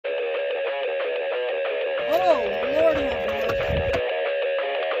Oh, Lord have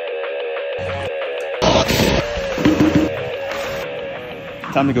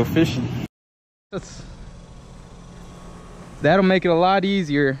mercy. Time to go fishing. That'll make it a lot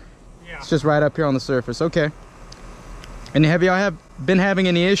easier. Yeah. It's just right up here on the surface. Okay. And have y'all been having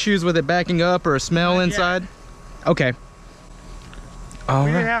any issues with it backing up or a smell inside? Okay. All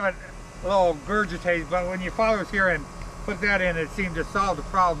we right. did have a little gurgitate, but when your father was here and put that in, it seemed to solve the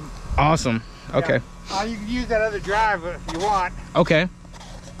problem. Awesome. Okay. Yeah. You can use that other drive if you want. Okay.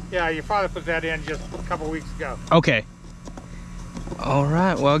 Yeah, your father put that in just a couple weeks ago. Okay. All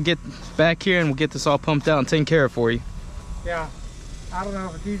right. Well, I'll get back here and we'll get this all pumped out and taken care of for you. Yeah. I don't know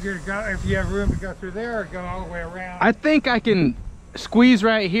if it's easier to go, if you have room to go through there or go all the way around. I think I can squeeze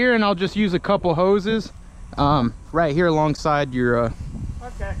right here and I'll just use a couple hoses right here alongside your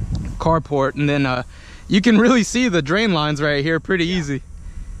carport, and then you can really see the drain lines right here pretty easy.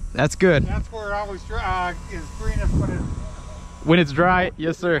 That's good. That's where it always is greenest when it's dry.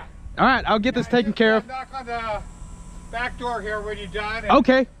 Yes, sir. All right, I'll get this taken care of. Knock on the back door here when you're done.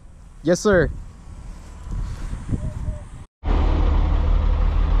 Okay. Yes, sir.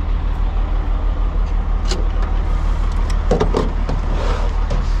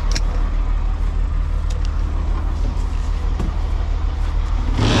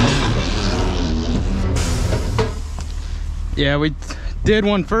 Yeah, we did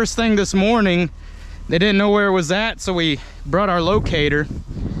one first thing this morning. They didn't know where it was at, so we brought our locator.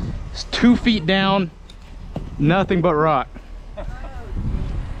 It's 2 feet down, nothing but rock.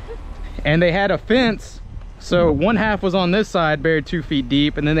 And they had a fence, so one half was on this side, buried 2 feet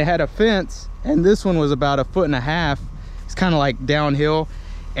deep, and then they had a fence, and this one was about 1.5 feet. It's kind of like downhill,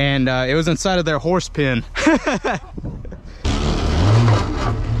 and it was inside of their horse pen.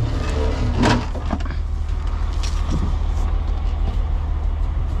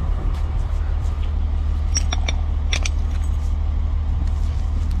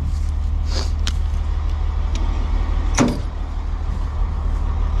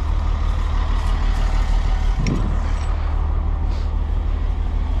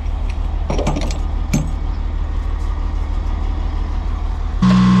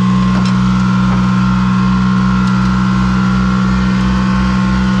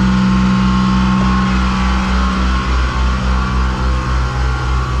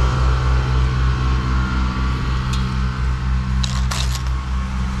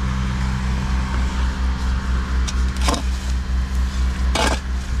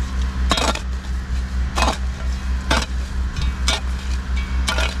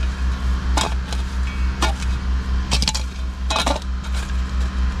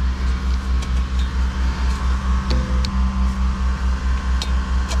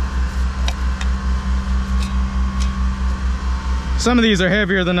 Some of these are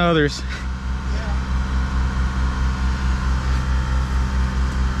heavier than others.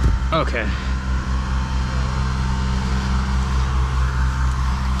 Okay.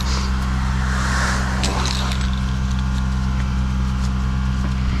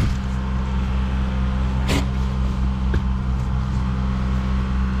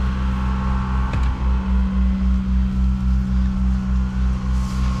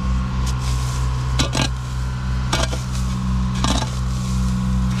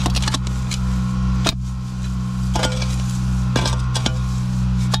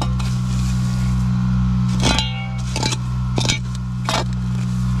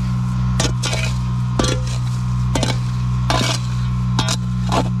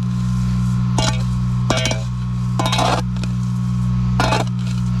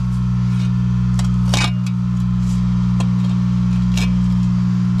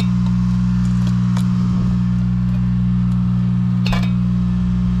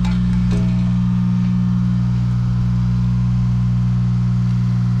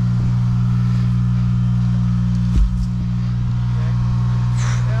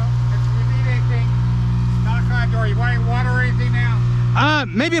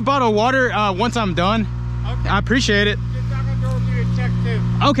 Maybe a bottle of water once I'm done. Okay. I appreciate it. Just knock on the door with you to check too.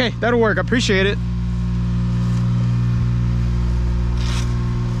 Okay, that'll work. I appreciate it.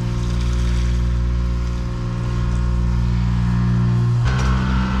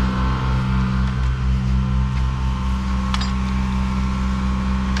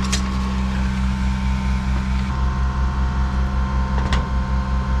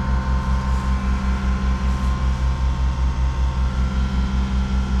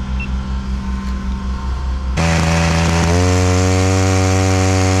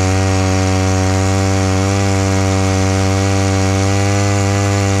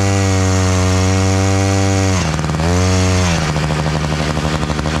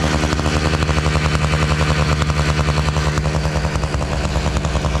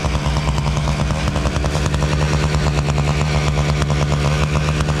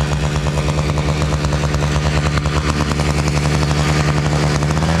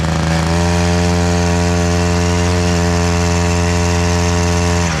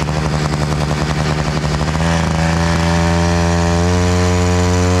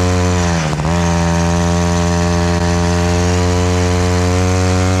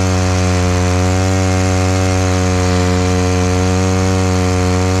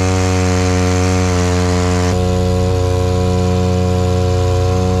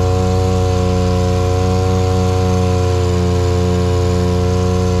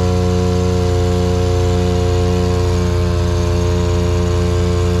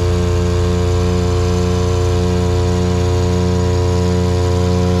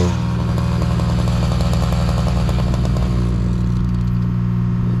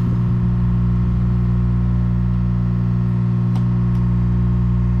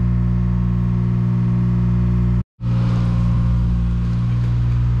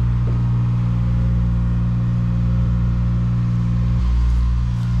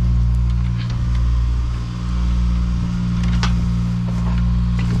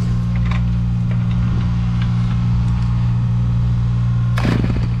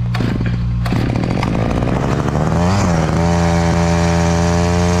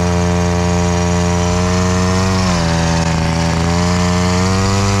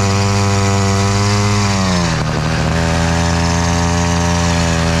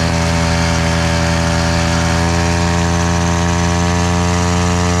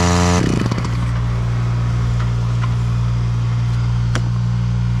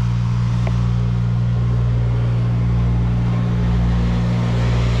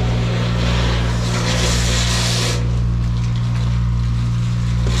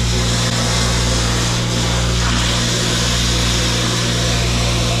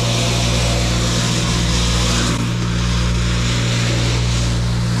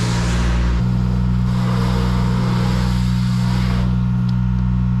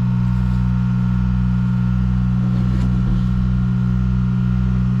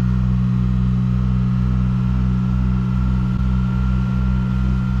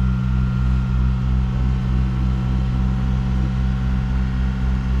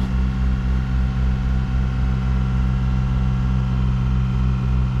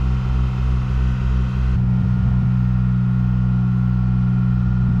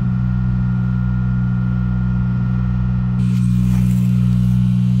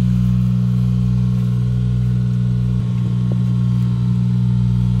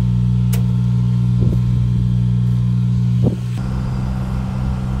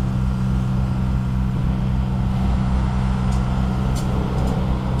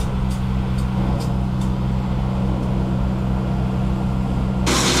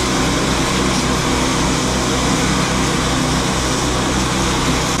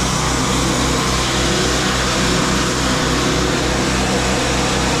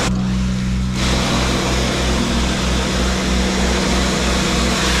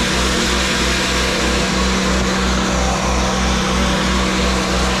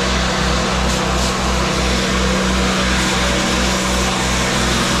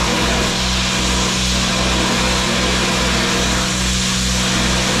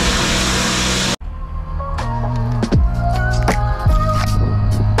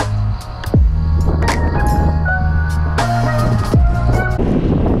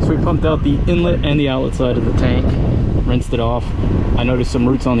 pumped out the inlet and the outlet side of the tank, rinsed it off. I noticed some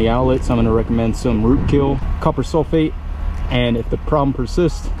roots on the outlet, so I'm going to recommend some root kill copper sulfate, and if the problem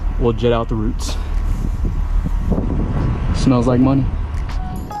persists, we'll jet out the roots. Smells like money.